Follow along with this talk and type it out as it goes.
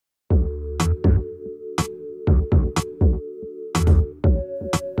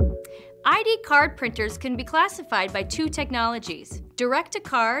ID card printers can be classified by two technologies,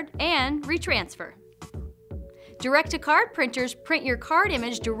 direct-to-card and retransfer. Direct-to-card printers print your card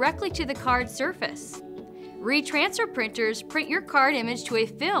image directly to the card surface. Retransfer printers print your card image to a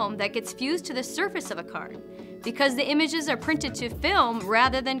film that gets fused to the surface of a card. Because the images are printed to film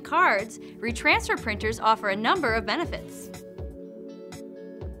rather than cards, retransfer printers offer a number of benefits.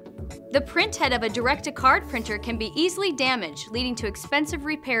 The print head of a direct-to-card printer can be easily damaged, leading to expensive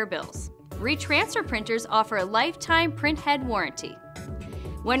repair bills. Retransfer printers offer a lifetime print head warranty.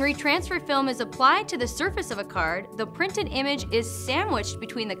 When retransfer film is applied to the surface of a card, the printed image is sandwiched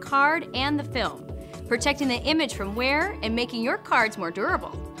between the card and the film, protecting the image from wear and making your cards more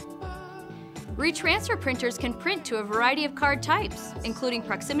durable. Retransfer printers can print to a variety of card types, including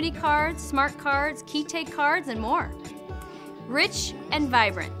proximity cards, smart cards, key take cards, and more. Rich and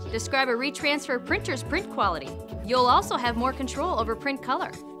vibrant describe a retransfer printer's print quality. You'll also have more control over print color.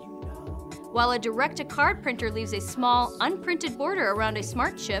 While a direct-to-card printer leaves a small, unprinted border around a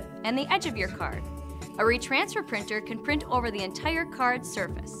smart chip and the edge of your card, a retransfer printer can print over the entire card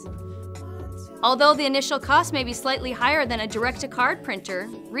surface. Although the initial cost may be slightly higher than a direct-to-card printer,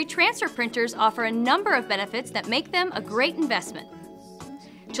 retransfer printers offer a number of benefits that make them a great investment.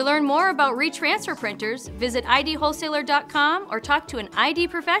 To learn more about retransfer printers, visit idwholesaler.com or talk to an ID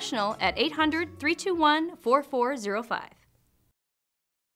professional at 800-321-4405.